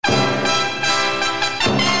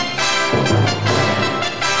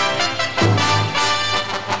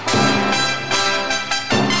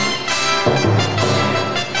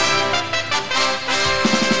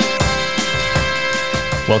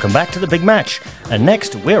Welcome back to the big match. And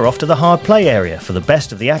next, we're off to the hard play area for the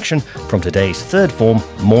best of the action from today's third form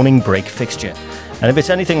morning break fixture. And if it's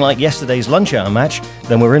anything like yesterday's lunch hour match,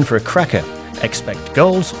 then we're in for a cracker. Expect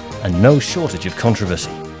goals and no shortage of controversy.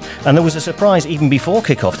 And there was a surprise even before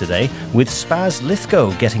kick-off today, with Spaz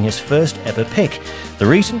Lithgow getting his first ever pick. The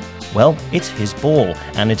reason? Well, it's his ball,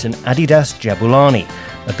 and it's an Adidas Jabulani,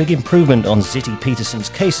 a big improvement on Ziti Peterson's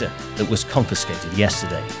Kesa that was confiscated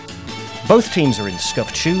yesterday. Both teams are in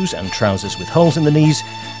scuffed shoes and trousers with holes in the knees,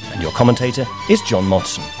 and your commentator is John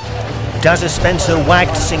Motson. Dazza Spencer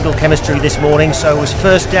wagged single chemistry this morning, so was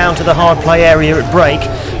first down to the hard play area at break,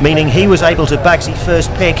 meaning he was able to Bagsy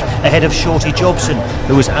first pick ahead of Shorty Jobson,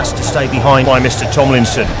 who was asked to stay behind by Mr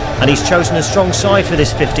Tomlinson. And he's chosen a strong side for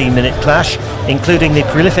this 15-minute clash, including the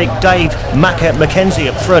prolific Dave Macca McKenzie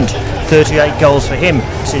up front, 38 goals for him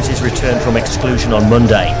since his return from exclusion on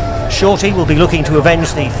Monday. Shorty will be looking to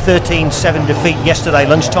avenge the 13-7 defeat yesterday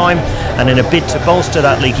lunchtime, and in a bid to bolster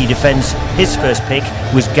that leaky defence, his first pick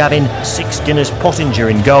was Gavin Six Dinners Pottinger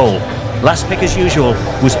in goal. Last pick, as usual,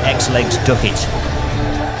 was ex-Legs Duckett.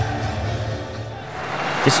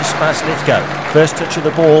 This is Spaz Lithgow. First touch of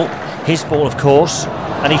the ball, his ball of course,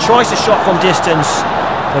 and he tries a shot from distance,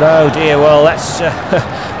 but oh dear, well that's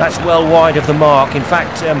well wide of the mark. In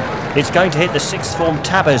fact, it's going to hit the sixth form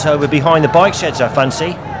Tabbers over behind the bike sheds, I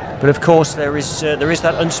fancy. But of course there is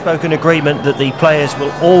that unspoken agreement that the players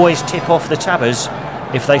will always tip off the Tabbers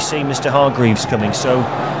if they see Mr Hargreaves coming. So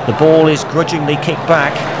the ball is grudgingly kicked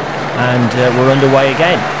back, and we're underway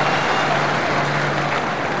again.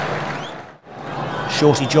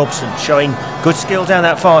 Shorty Jobson showing good skill down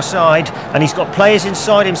that far side, and he's got players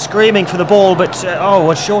inside him screaming for the ball, but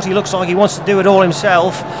Shorty looks like he wants to do it all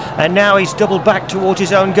himself, and now he's doubled back towards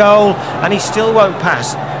his own goal, and he still won't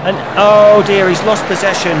pass, and oh dear, he's lost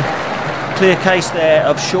possession. Clear case there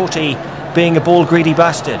of Shorty being a ball greedy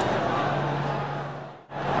bastard.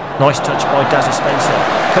 Nice touch by Dazza Spencer,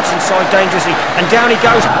 cuts inside dangerously, and down he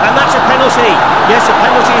goes, and that's a penalty. Yes, a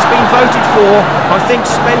penalty has been voted for. I think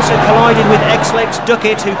Spencer collided with ex-Legs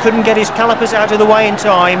Duckett, who couldn't get his calipers out of the way in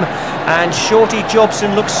time, and Shorty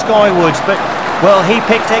Jobson looks skywards, but well, he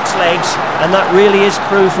picked ex-Legs, and that really is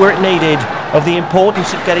proof where it needed of the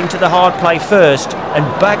importance of getting to the hard play first and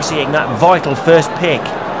Bagsying that vital first pick.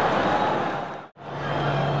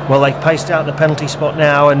 Well, they've paced out the penalty spot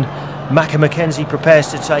now, and Macca McKenzie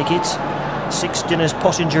prepares to take it. Six Dinners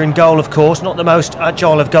Pottinger in goal, of course, not the most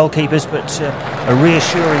agile of goalkeepers, but a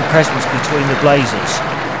reassuring presence between the Blazers.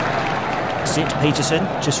 Zit Peterson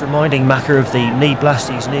just reminding Macca of the knee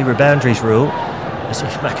blasties, knee reboundaries rule, as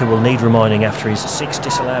if Macca will need reminding after his 6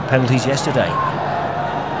 disallowed penalties yesterday.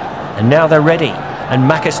 And now they're ready, and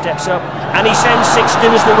Macca steps up, and he sends Six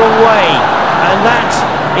Dinners the wrong way, and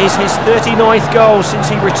that is his 39th goal since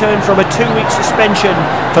he returned from a 2-week suspension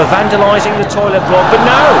for vandalising the toilet block. But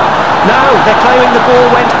no, they're claiming the ball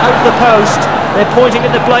went over the post. They're pointing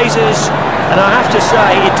at the Blazers, and I have to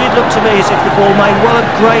say, it did look to me as if the ball may well have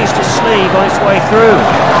grazed his sleeve on its way through,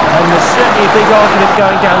 and there's certainly a big argument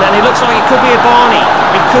going down there, and it looks like it could be a Barney.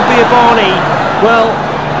 It could be a Barney. Well,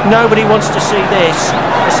 nobody wants to see this,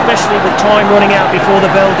 especially with time running out before the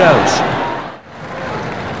bell goes.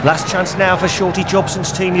 Last chance now for Shorty Jobson's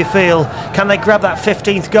team, you feel. Can they grab that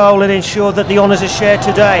 15th goal and ensure that the honours are shared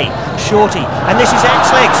today? Shorty, and this is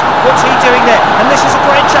ex-Legs. What's he doing there? And this is a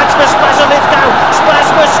great chance for Spaz Lithgow. Spaz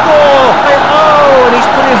must score! And he's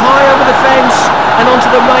put it high over the fence and onto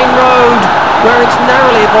the main road, where it's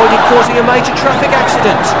narrowly avoided causing a major traffic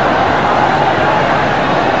accident.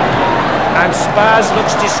 And Spaz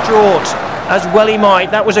looks distraught, as well he might.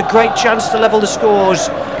 That was a great chance to level the scores,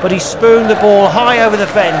 but he spooned the ball high over the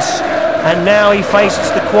fence, and now he faces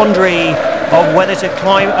the quandary of whether to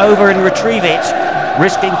climb over and retrieve it,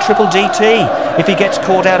 risking triple DT if he gets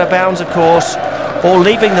caught out of bounds, of course, or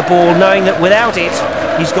leaving the ball knowing that without it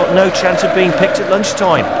he's got no chance of being picked at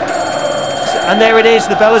lunchtime. And there it is,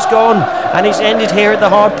 the bell has gone, and it's ended here at the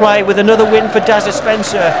hard play with another win for Dazza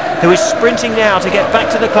Spencer, who is sprinting now to get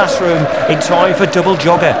back to the classroom in time for double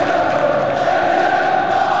jogger.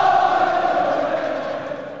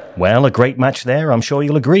 Well, a great match there, I'm sure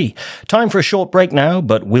you'll agree. Time for a short break now,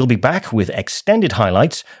 but we'll be back with extended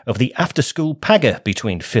highlights of the after-school pagger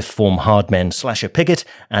between 5th form hardmen Slasher Piggott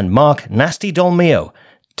and Mark Nasty Dolmio.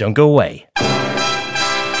 Don't go away.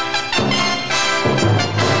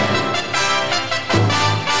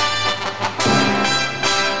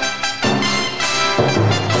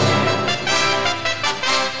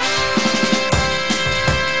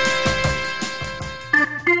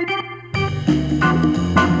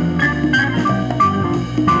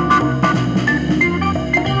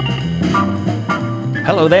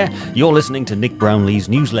 Hello there, you're listening to Nick Brownlee's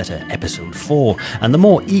newsletter, episode 4, and the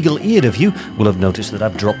more eagle-eared of you will have noticed that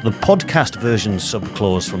I've dropped the podcast version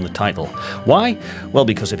subclause from the title. Why? Well,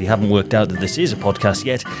 because if you haven't worked out that this is a podcast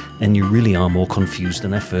yet, then you really are more confused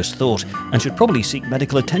than I first thought, and should probably seek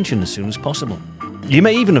medical attention as soon as possible. You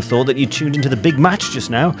may even have thought that you tuned into the big match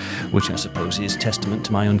just now, which I suppose is testament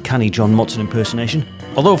to my uncanny John Motson impersonation.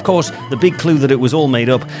 Although, of course, the big clue that it was all made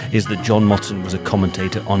up is that John Motson was a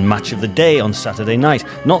commentator on Match of the Day on Saturday night,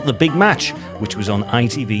 not the big match, which was on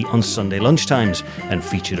ITV on Sunday lunchtimes, and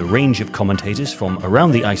featured a range of commentators from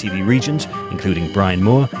around the ITV regions, including Brian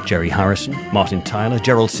Moore, Jerry Harrison, Martin Tyler,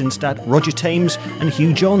 Gerald Sinstad, Roger Thames, and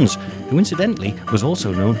Hugh Johns, who incidentally was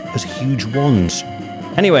also known as Huge Wands.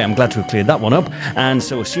 Anyway, I'm glad to have cleared that one up, and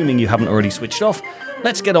so assuming you haven't already switched off,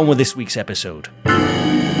 let's get on with this week's episode.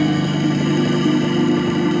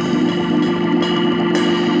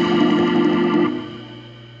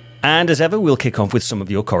 And as ever, we'll kick off with some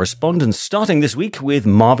of your correspondence, starting this week with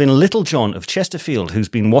Marvin Littlejohn of Chesterfield, who's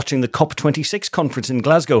been watching the COP26 conference in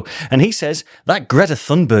Glasgow, and he says, that Greta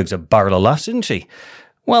Thunberg's a barrel of laughs, isn't she?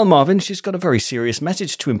 Well, Marvin, she's got a very serious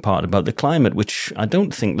message to impart about the climate, which I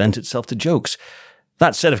don't think lent itself to jokes.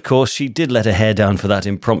 That said, of course, she did let her hair down for that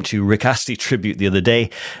impromptu Rick Astley tribute the other day,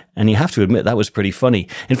 and you have to admit that was pretty funny.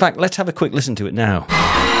 In fact, let's have a quick listen to it now.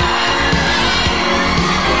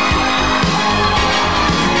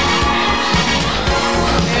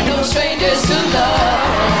 We're no strangers to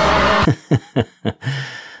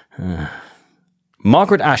love.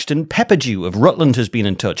 Margaret Ashton Pepperdew of Rutland has been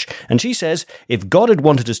in touch, and she says, if God had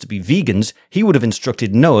wanted us to be vegans, he would have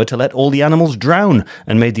instructed Noah to let all the animals drown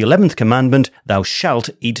and made the 11th commandment, thou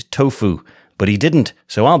shalt eat tofu. But he didn't,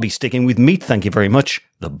 so I'll be sticking with meat, thank you very much.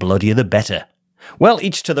 The bloodier the better. Well,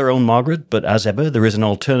 each to their own, Margaret, but as ever, there is an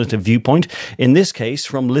alternative viewpoint, in this case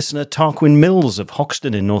from listener Tarquin Mills of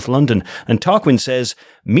Hoxton in North London, and Tarquin says,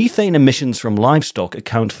 methane emissions from livestock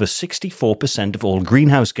account for 64% of all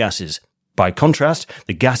greenhouse gases. By contrast,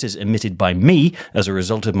 the gases emitted by me as a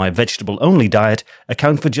result of my vegetable-only diet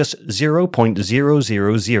account for just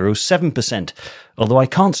 0.0007%, although I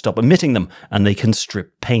can't stop emitting them, and they can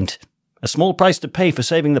strip paint. A small price to pay for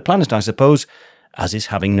saving the planet, I suppose, as is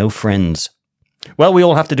having no friends. Well, we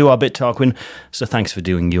all have to do our bit, Tarquin, so thanks for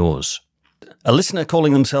doing yours. A listener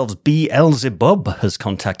calling themselves Beelzebub has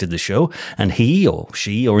contacted the show, and he, or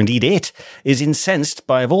she, or indeed it, is incensed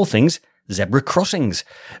by, of all things, zebra crossings.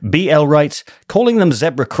 BL writes, calling them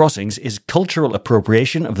zebra crossings is cultural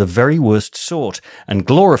appropriation of the very worst sort and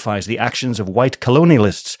glorifies the actions of white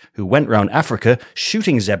colonialists who went round Africa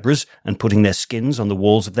shooting zebras and putting their skins on the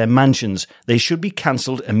walls of their mansions. They should be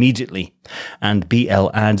cancelled immediately. And BL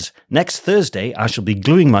adds, next Thursday I shall be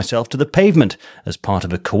gluing myself to the pavement as part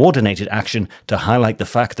of a coordinated action to highlight the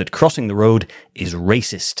fact that crossing the road is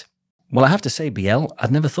racist. Well, I have to say, BL,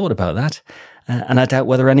 I'd never thought about that. And I doubt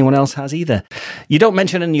whether anyone else has either. You don't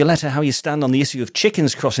mention in your letter how you stand on the issue of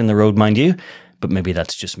chickens crossing the road, mind you, but maybe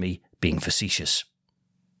that's just me being facetious.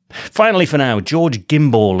 Finally for now, George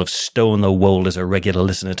Gimball of Stow-on-the-Wold is a regular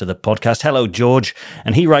listener to the podcast. Hello, George.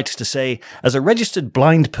 And he writes to say, as a registered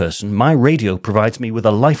blind person, my radio provides me with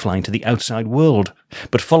a lifeline to the outside world.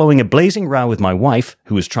 But following a blazing row with my wife,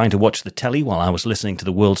 who was trying to watch the telly while I was listening to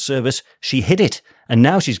the World Service, she hid it. And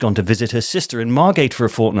now she's gone to visit her sister in Margate for a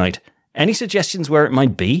fortnight. Any suggestions where it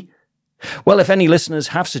might be? Well, if any listeners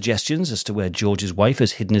have suggestions as to where George's wife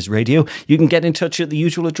has hidden his radio, you can get in touch at the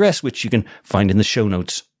usual address, which you can find in the show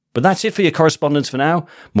notes. But that's it for your correspondence for now.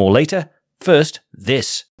 More later. First,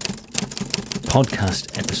 this.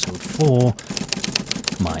 Podcast episode 4.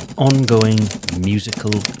 My ongoing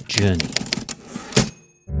musical journey.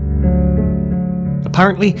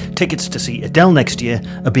 Apparently, tickets to see Adele next year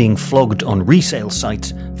are being flogged on resale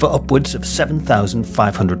sites for upwards of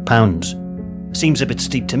 £7,500. Seems a bit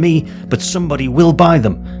steep to me, but somebody will buy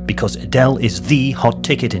them because Adele is the hot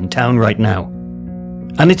ticket in town right now.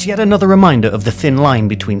 And it's yet another reminder of the thin line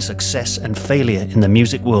between success and failure in the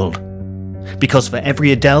music world. Because for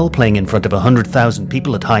every Adele playing in front of 100,000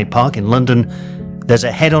 people at Hyde Park in London, there's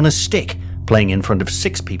a head on a stick playing in front of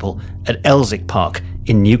 6 people at Elsick Park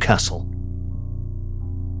in Newcastle.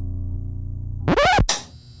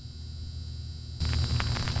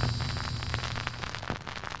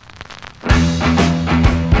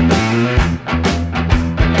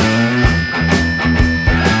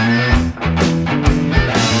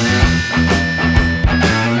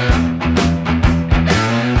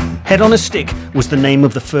 Head on a Stick was the name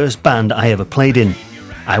of the first band I ever played in.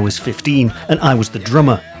 I was 15 and I was the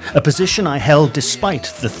drummer, a position I held despite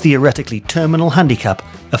the theoretically terminal handicap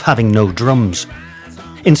of having no drums.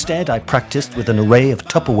 Instead, I practiced with an array of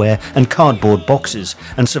Tupperware and cardboard boxes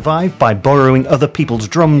and survived by borrowing other people's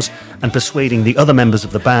drums and persuading the other members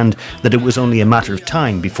of the band that it was only a matter of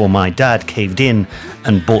time before my dad caved in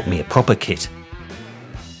and bought me a proper kit.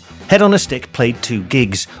 Head on a Stick played 2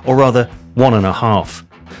 gigs, or rather 1.5.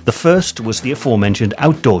 The first was the aforementioned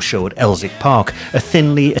outdoor show at Elsick Park, a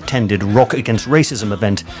thinly attended Rock Against Racism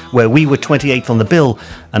event where we were 28th on the bill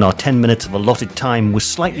and our 10 minutes of allotted time was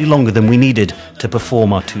slightly longer than we needed to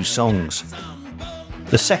perform our 2 songs.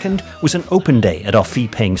 The second was an open day at our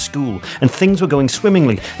fee-paying school, and things were going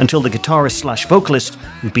swimmingly until the guitarist/vocalist,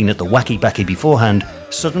 who'd been at the Wacky Backy beforehand,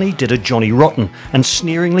 suddenly did a Johnny Rotten and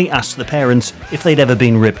sneeringly asked the parents if they'd ever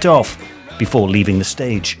been ripped off, before leaving the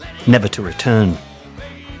stage, never to return.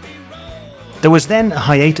 There was then a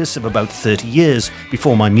hiatus of about 30 years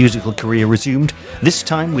before my musical career resumed, this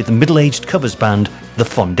time with the middle-aged covers band, the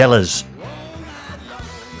Fondellas.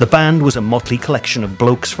 The band was a motley collection of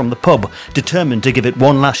blokes from the pub, determined to give it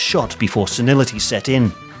one last shot before senility set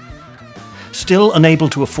in. Still unable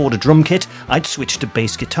to afford a drum kit, I'd switched to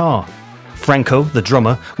bass guitar. Franco, the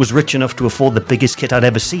drummer, was rich enough to afford the biggest kit I'd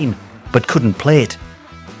ever seen, but couldn't play it.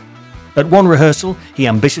 At one rehearsal, he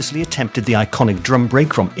ambitiously attempted the iconic drum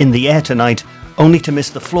break from In the Air Tonight, only to miss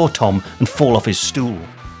the floor tom and fall off his stool.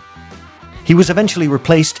 He was eventually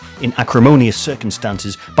replaced, in acrimonious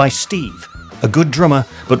circumstances, by Steve, a good drummer,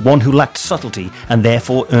 but one who lacked subtlety and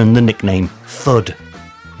therefore earned the nickname Thud.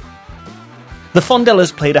 The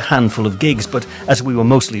Fondellas played a handful of gigs, but as we were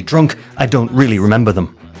mostly drunk, I don't really remember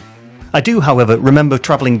them. I do, however, remember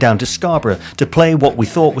travelling down to Scarborough to play what we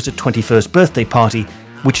thought was a 21st birthday party,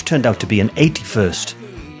 which turned out to be an 81st.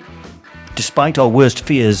 Despite our worst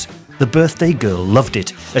fears, the birthday girl loved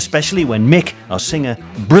it, especially when Mick, our singer,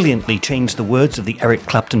 brilliantly changed the words of the Eric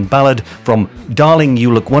Clapton ballad from Darling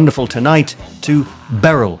You Look Wonderful Tonight to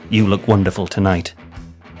Beryl You Look Wonderful Tonight.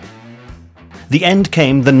 The end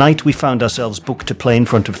came the night we found ourselves booked to play in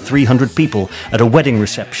front of 300 people at a wedding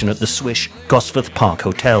reception at the Swish Gosforth Park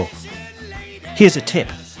Hotel. Here's a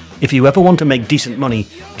tip. If you ever want to make decent money,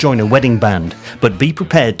 join a wedding band, but be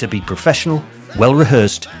prepared to be professional,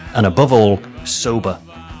 well-rehearsed, and above all, sober.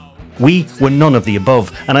 We were none of the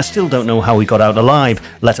above, and I still don't know how we got out alive,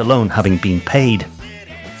 let alone having been paid.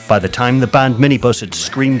 By the time the band minibus had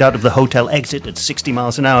screamed out of the hotel exit at 60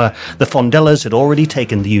 miles an hour, the Fondellas had already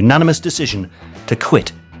taken the unanimous decision to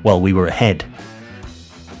quit while we were ahead.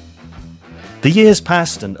 The years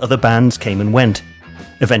passed and other bands came and went.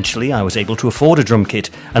 Eventually, I was able to afford a drum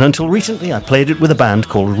kit, and until recently I played it with a band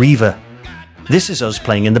called Riva. This is us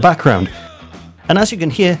playing in the background, and as you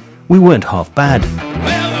can hear, we weren't half bad.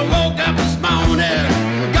 Well, I woke up this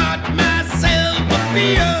morning, got myself a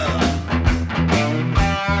beer.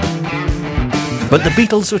 But the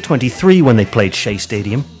Beatles were 23 when they played Shea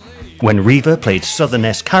Stadium. When Riva played Southern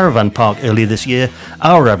S Caravan Park earlier this year,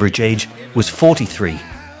 our average age was 43.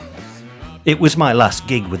 It was my last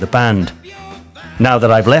gig with the band. Now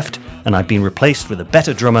that I've left and I've been replaced with a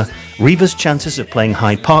better drummer, Riva's chances of playing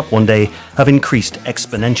Hyde Park one day have increased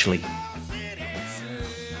exponentially.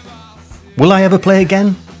 Will I ever play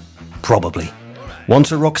again? Probably.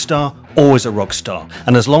 Once a rock star, always a rock star,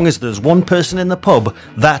 and as long as there's one person in the pub,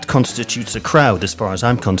 that constitutes a crowd as far as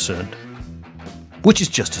I'm concerned. Which is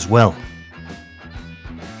just as well.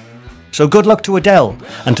 So good luck to Adele,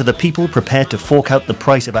 and to the people prepared to fork out the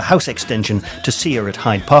price of a house extension to see her at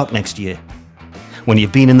Hyde Park next year. When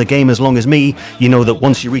you've been in the game as long as me, you know that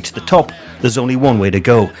once you reach the top, there's only one way to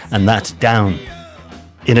go, and that's down.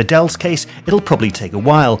 In Adele's case, it'll probably take a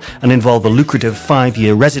while and involve a lucrative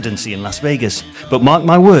 5-year residency in Las Vegas, but mark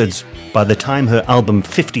my words, by the time her album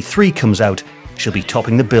 53 comes out, she'll be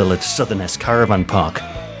topping the bill at Southern S Caravan Park.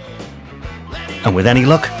 And with any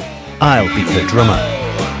luck, I'll be her drummer.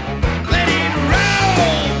 Let it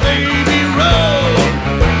roll, baby, roll.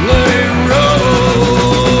 Let it roll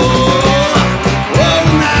all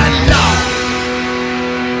night long.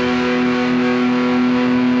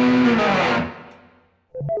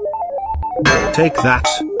 Take that,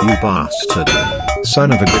 you bastard.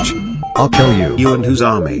 Son of a bitch. I'll kill you. You and whose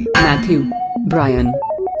army? Matthew. Brian.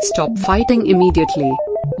 Stop fighting immediately.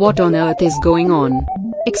 What on earth is going on?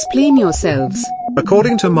 Explain yourselves.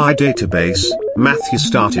 According to my database, Matthew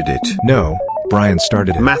started it. No, Brian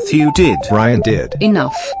started it. Matthew did. Brian did.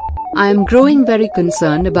 Enough. I am growing very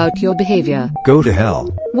concerned about your behavior. Go to hell.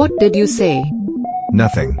 What did you say?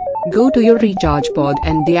 Nothing. Go to your recharge pod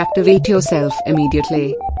and deactivate yourself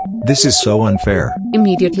immediately. This is so unfair.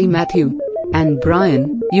 Immediately, Matthew. And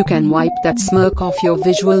Brian, you can wipe that smirk off your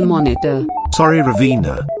visual monitor. Sorry,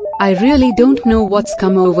 Ravina. I really don't know what's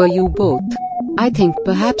come over you both. I think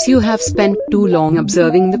perhaps you have spent too long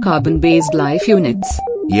observing the carbon-based life units.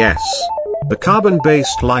 Yes. The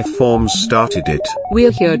carbon-based life forms started it.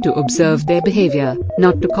 We're here to observe their behavior,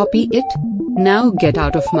 not to copy it. Now get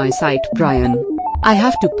out of my sight, Brian. I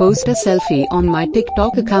have to post a selfie on my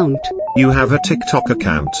TikTok account. You have a TikTok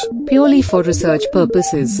account. Purely for research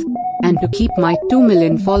purposes. And to keep my 2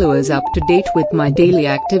 million followers up to date with my daily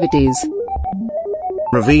activities.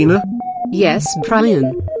 Ravina, Yes,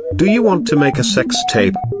 Brian. do you want to make a sex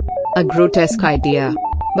tape? A grotesque idea.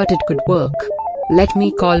 But it could work. Let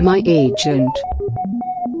me call my agent.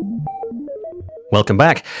 Welcome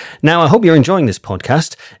back. Now, I hope you're enjoying this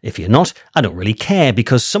podcast. If you're not, I don't really care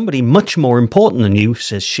because somebody much more important than you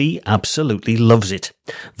says she absolutely loves it.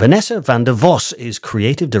 Vanessa van der Vos is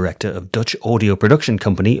creative director of Dutch audio production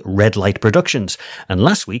company Red Light Productions. And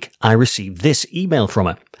last week, I received this email from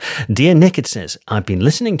her. Dear Nick, it says, I've been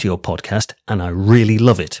listening to your podcast and I really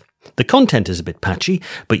love it. The content is a bit patchy,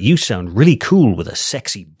 but you sound really cool with a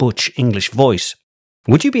sexy butch English voice.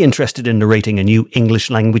 Would you be interested in narrating a new English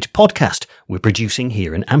language podcast we're producing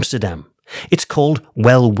here in Amsterdam? It's called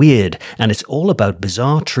Well Weird, and it's all about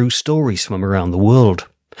bizarre true stories from around the world.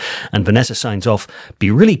 And Vanessa signs off, be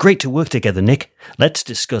really great to work together, Nick. Let's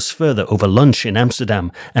discuss further over lunch in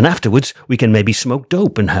Amsterdam, and afterwards we can maybe smoke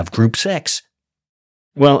dope and have group sex.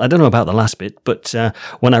 Well, I don't know about the last bit, but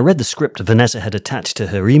when I read the script Vanessa had attached to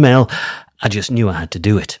her email, I just knew I had to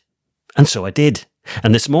do it. And so I did.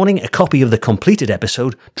 And this morning, a copy of the completed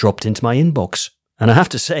episode dropped into my inbox. And I have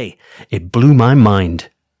to say, it blew my mind.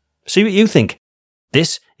 See what you think.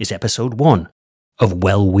 This is episode 1 of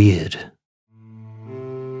Well Weird.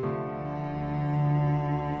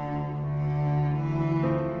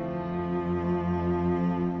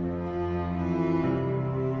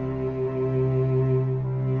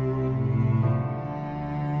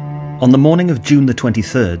 On the morning of June the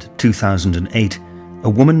 23rd, 2008, a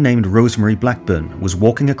woman named Rosemary Blackburn was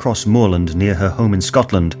walking across moorland near her home in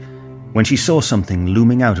Scotland when she saw something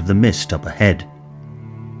looming out of the mist up ahead.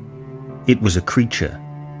 It was a creature,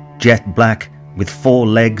 jet black, with 4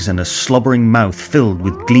 legs and a slobbering mouth filled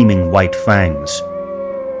with gleaming white fangs.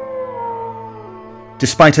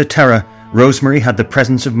 Despite her terror, Rosemary had the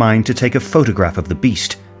presence of mind to take a photograph of the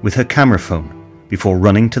beast with her camera phone before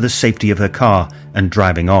running to the safety of her car and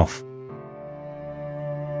driving off.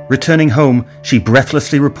 Returning home, she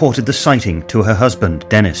breathlessly reported the sighting to her husband,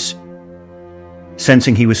 Dennis.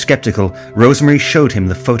 Sensing he was skeptical, Rosemary showed him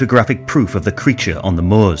the photographic proof of the creature on the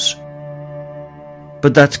moors.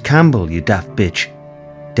 "But that's Campbell, you daft bitch,"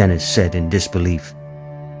 Dennis said in disbelief.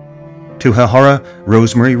 To her horror,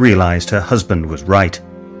 Rosemary realised her husband was right.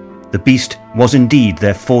 The beast was indeed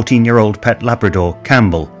their 14-year-old pet Labrador,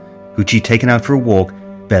 Campbell, who'd she taken out for a walk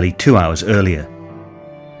barely 2 hours earlier.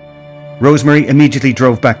 Rosemary immediately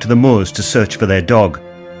drove back to the moors to search for their dog.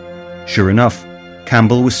 Sure enough,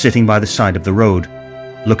 Campbell was sitting by the side of the road,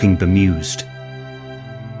 looking bemused.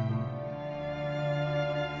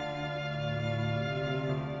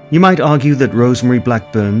 You might argue that Rosemary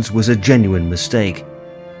Blackburn's was a genuine mistake,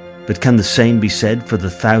 but can the same be said for the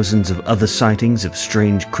thousands of other sightings of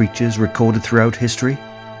strange creatures recorded throughout history?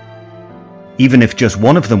 Even if just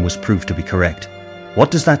one of them was proved to be correct,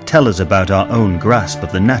 what does that tell us about our own grasp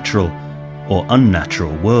of the natural or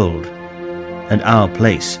unnatural world, and our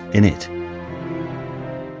place in it?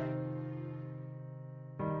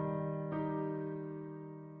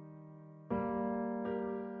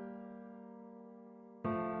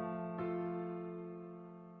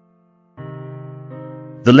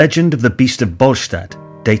 The legend of the Beast of Bolstad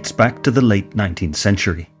dates back to the late 19th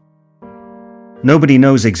century. Nobody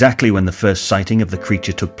knows exactly when the first sighting of the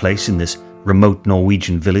creature took place in this remote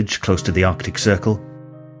Norwegian village close to the Arctic Circle.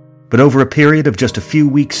 But over a period of just a few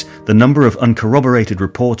weeks, the number of uncorroborated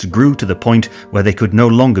reports grew to the point where they could no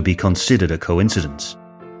longer be considered a coincidence.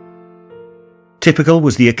 Typical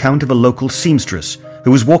was the account of a local seamstress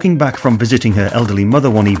who was walking back from visiting her elderly mother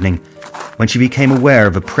one evening when she became aware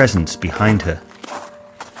of a presence behind her.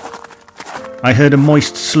 "I heard a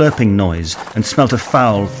moist slurping noise and smelt a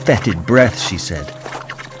foul, fetid breath," she said.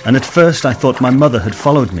 "And at first I thought my mother had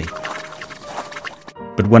followed me.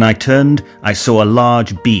 But when I turned, I saw a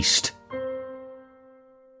large beast.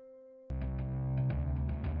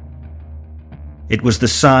 It was the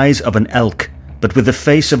size of an elk, but with the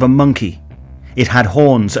face of a monkey. It had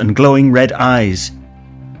horns and glowing red eyes.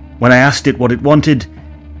 When I asked it what it wanted,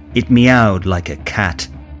 it meowed like a cat."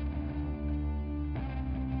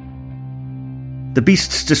 The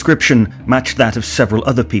beast's description matched that of several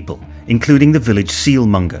other people, including the village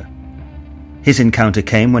sealmonger. His encounter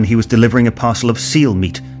came when he was delivering a parcel of seal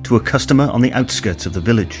meat to a customer on the outskirts of the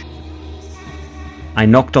village. "I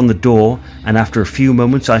knocked on the door, and after a few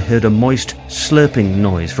moments I heard a moist, slurping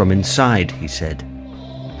noise from inside," he said.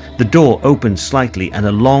 The door opened slightly and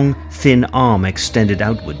a long, thin arm extended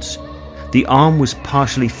outwards. The arm was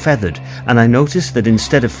partially feathered, and I noticed that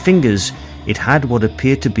instead of fingers, it had what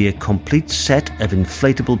appeared to be a complete set of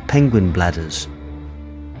inflatable penguin bladders.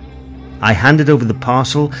 I handed over the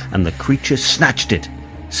parcel and the creature snatched it,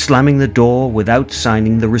 slamming the door without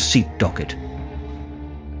signing the receipt docket.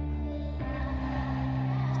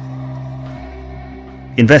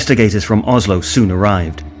 Investigators from Oslo soon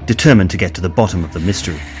arrived, determined to get to the bottom of the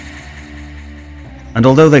mystery. And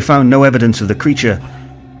although they found no evidence of the creature,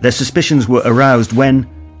 their suspicions were aroused when,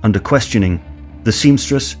 under questioning, the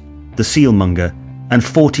seamstress, the sealmonger, and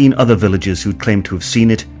 14 other villagers who'd claimed to have seen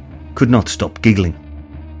it could not stop giggling.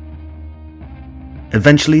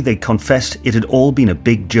 Eventually, they confessed it had all been a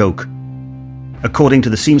big joke. According to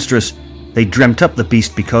the seamstress, they dreamt up the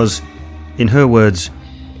beast because, in her words,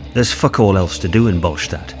 there's fuck all else to do in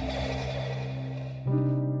Bolstad.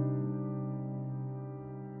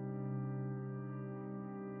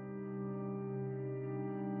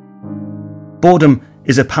 Boredom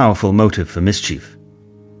is a powerful motive for mischief.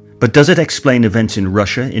 But does it explain events in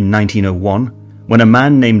Russia in 1901, when a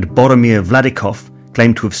man named Boromir Vladikov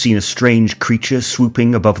claimed to have seen a strange creature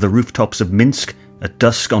swooping above the rooftops of Minsk at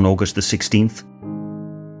dusk on August the 16th?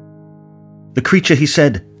 The creature, he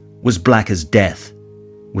said, was black as death,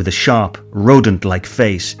 with a sharp, rodent-like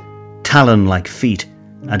face, talon-like feet,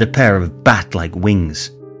 and a pair of bat-like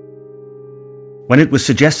wings. When it was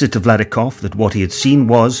suggested to Vladikov that what he had seen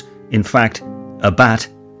was, in fact, a bat,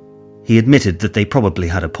 he admitted that they probably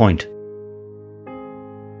had a point.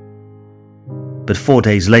 But 4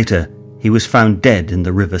 days later, he was found dead in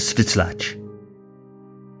the river Svitslach.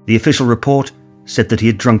 The official report said that he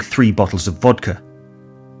had drunk 3 bottles of vodka,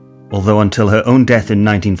 although until her own death in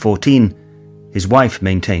 1914, his wife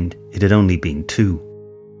maintained it had only been 2.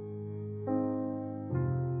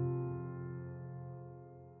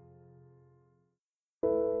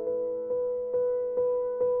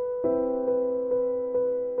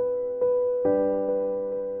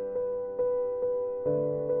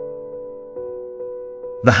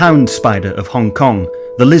 The hound spider of Hong Kong,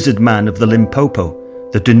 the lizard man of the Limpopo,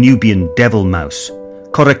 the Danubian devil mouse,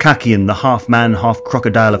 Korakakian the half-man,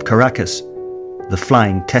 half-crocodile of Caracas, the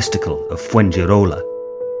flying testicle of Fuengirola.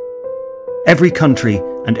 Every country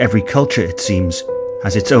and every culture, it seems,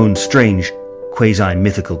 has its own strange,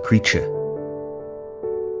 quasi-mythical creature.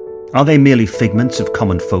 Are they merely figments of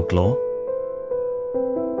common folklore?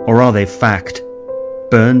 Or are they fact,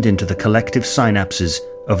 burned into the collective synapses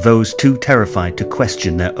of those too terrified to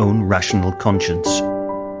question their own rational conscience?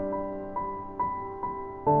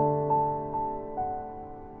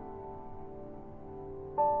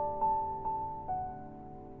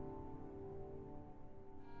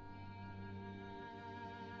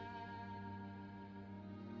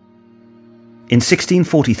 In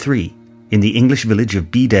 1643, in the English village of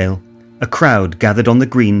Bedale, a crowd gathered on the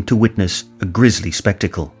green to witness a grisly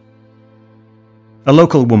spectacle. A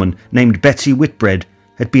local woman named Betsy Whitbread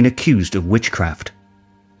had been accused of witchcraft,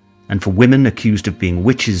 and for women accused of being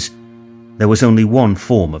witches, there was only one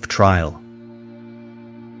form of trial.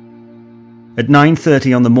 At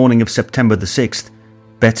 9:30 on the morning of September the 6th,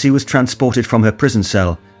 Betsy was transported from her prison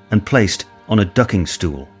cell and placed on a ducking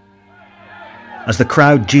stool. As the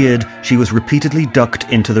crowd jeered, she was repeatedly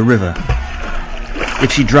ducked into the river.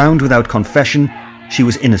 If she drowned without confession, she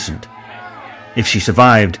was innocent. If she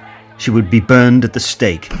survived, she would be burned at the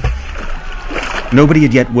stake. Nobody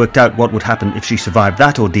had yet worked out what would happen if she survived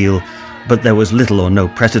that ordeal, but there was little or no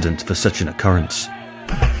precedent for such an occurrence.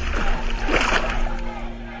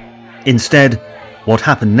 Instead, what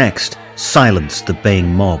happened next silenced the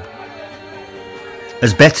baying mob.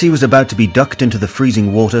 As Betsy was about to be ducked into the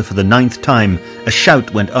freezing water for the 9th time, a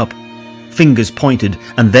shout went up. Fingers pointed,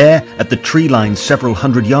 and there, at the tree line several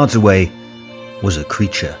hundred yards away, was a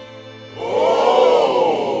creature.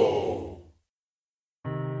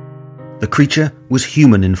 The creature was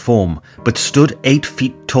human in form, but stood 8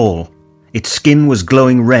 feet tall. Its skin was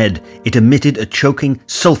glowing red, it emitted a choking,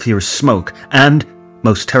 sulphurous smoke, and,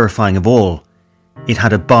 most terrifying of all, it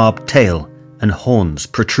had a barbed tail and horns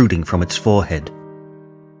protruding from its forehead.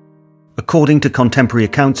 According to contemporary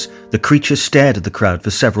accounts, the creature stared at the crowd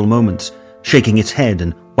for several moments, shaking its head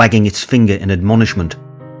and wagging its finger in admonishment.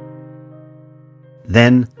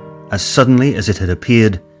 Then, as suddenly as it had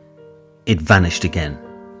appeared, it vanished again.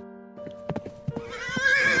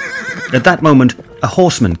 At that moment, a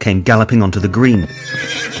horseman came galloping onto the green.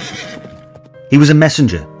 He was a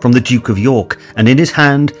messenger from the Duke of York, and in his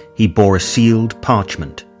hand he bore a sealed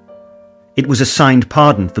parchment. It was a signed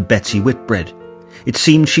pardon for Betsy Whitbread. It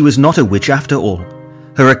seemed she was not a witch after all.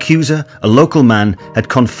 Her accuser, a local man, had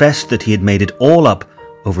confessed that he had made it all up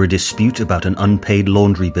over a dispute about an unpaid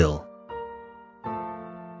laundry bill.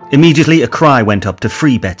 Immediately a cry went up to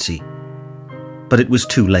free Betsy, but it was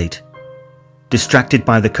too late. Distracted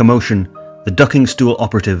by the commotion, the ducking stool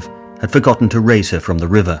operative had forgotten to raise her from the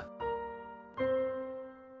river.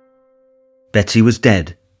 Betsy was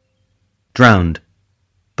dead, drowned,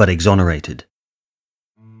 but exonerated.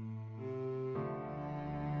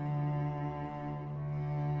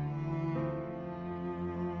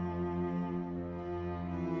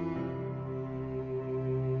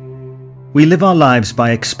 We live our lives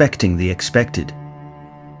by expecting the expected.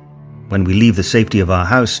 When we leave the safety of our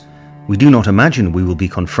house, we do not imagine we will be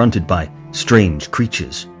confronted by strange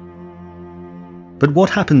creatures. But what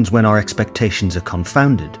happens when our expectations are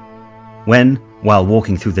confounded? When, while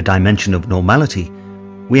walking through the dimension of normality,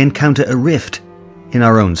 we encounter a rift in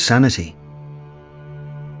our own sanity?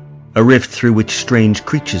 A rift through which strange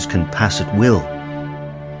creatures can pass at will,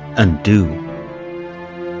 and do.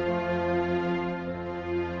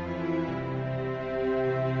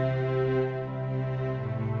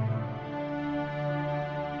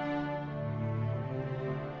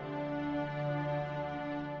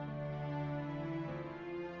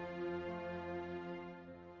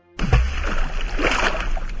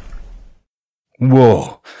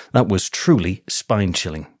 Whoa, that was truly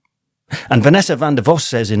spine-chilling. And Vanessa van der Vos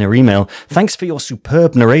says in her email, "Thanks for your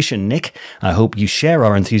superb narration, Nick. I hope you share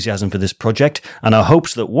our enthusiasm for this project and our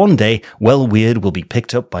hopes that one day Well Weird will be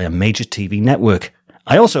picked up by a major TV network.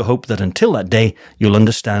 I also hope that until that day, you'll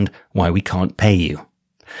understand why we can't pay you."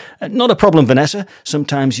 Not a problem, Vanessa.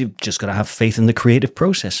 Sometimes you've just got to have faith in the creative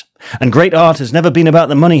process. And great art has never been about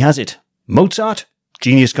the money, has it? Mozart,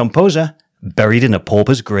 genius composer, buried in a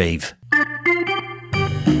pauper's grave.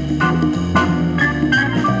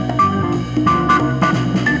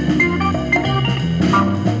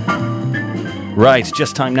 Right,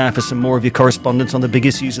 just time now for some more of your correspondence on the big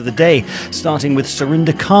issues of the day, starting with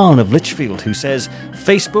Surinder Khan of Lichfield, who says,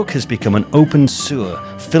 Facebook has become an open sewer,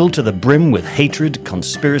 filled to the brim with hatred,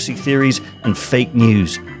 conspiracy theories, and fake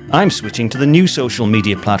news. I'm switching to the new social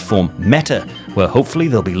media platform, Meta, where hopefully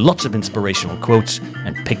there'll be lots of inspirational quotes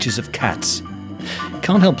and pictures of cats.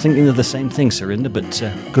 Can't help thinking of the same thing, Surinder, but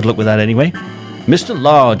good luck with that anyway. Mr.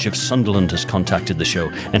 Large of Sunderland has contacted the show,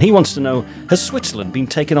 and he wants to know, has Switzerland been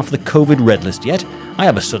taken off the COVID red list yet? I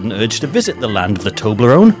have a sudden urge to visit the land of the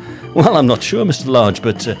Toblerone. Well, I'm not sure, Mr. Large,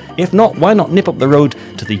 but if not, why not nip up the road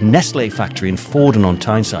to the Nestlé factory in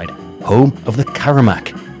Fordon-on-Tyneside, home of the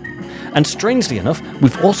Caramac? And strangely enough,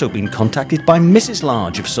 we've also been contacted by Mrs.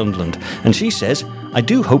 Large of Sunderland, and she says, I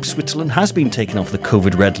do hope Switzerland has been taken off the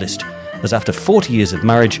COVID red list, as after 40 years of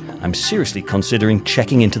marriage, I'm seriously considering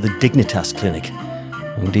checking into the Dignitas clinic.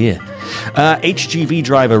 Oh dear. HGV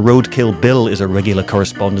driver Roadkill Bill is a regular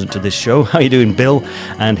correspondent to this show. How you doing, Bill?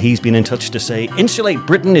 And he's been in touch to say, Insulate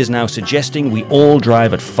Britain is now suggesting we all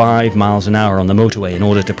drive at 5 miles an hour on the motorway in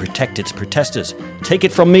order to protect its protesters. Take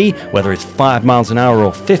it from me, whether it's 5 miles an hour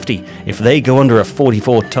or 50, if they go under a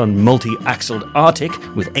 44-ton multi-axled Arctic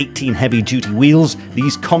with 18 heavy-duty wheels,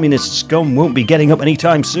 these communist scum won't be getting up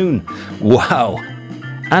anytime soon. Wow.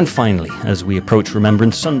 And finally, as we approach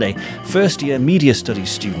Remembrance Sunday, first-year media studies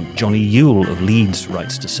student Johnny Yule of Leeds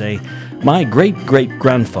writes to say, my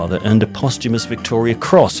great-great-grandfather earned a posthumous Victoria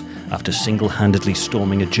Cross after single-handedly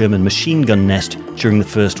storming a German machine gun nest during the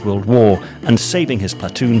First World War and saving his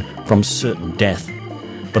platoon from certain death.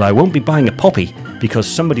 But I won't be buying a poppy because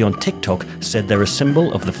somebody on TikTok said they're a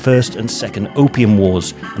symbol of the First and Second Opium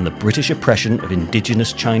Wars and the British oppression of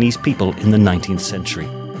indigenous Chinese people in the 19th century.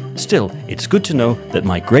 Still, it's good to know that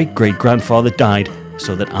my great-great-grandfather died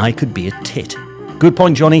so that I could be a tit. Good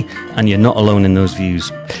point, Johnny, and you're not alone in those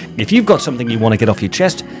views. If you've got something you want to get off your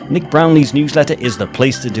chest, Nick Brownlee's newsletter is the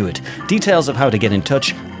place to do it. Details of how to get in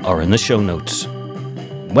touch are in the show notes.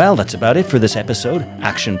 Well, that's about it for this episode,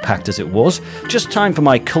 action-packed as it was. Just time for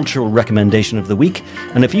my cultural recommendation of the week.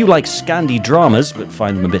 And if you like Scandi dramas, but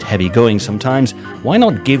find them a bit heavy-going sometimes, why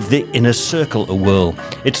not give The Inner Circle a whirl?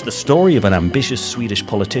 It's the story of an ambitious Swedish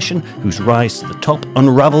politician whose rise to the top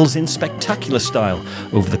unravels in spectacular style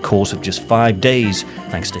over the course of just 5 days,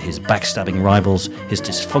 thanks to his backstabbing rivals, his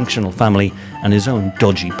dysfunctional family, and his own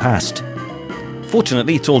dodgy past.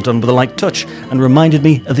 Fortunately, it's all done with a light touch and reminded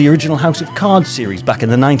me of the original House of Cards series back in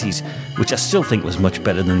the 90s, which I still think was much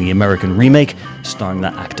better than the American remake, starring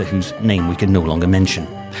that actor whose name we can no longer mention.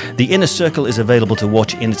 The Inner Circle is available to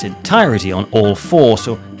watch in its entirety on all 4,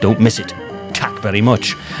 so don't miss it. Tack very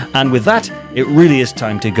much. And with that, it really is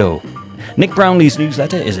time to go. Nick Brownlee's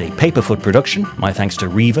newsletter is a Paperfoot production. My thanks to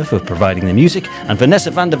Reva for providing the music, and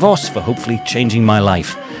Vanessa van der Vos for hopefully changing my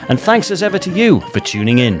life. And thanks as ever to you for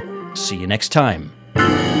tuning in. See you next time.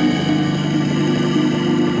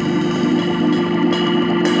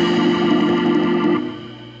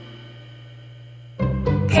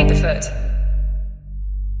 Paperfoot.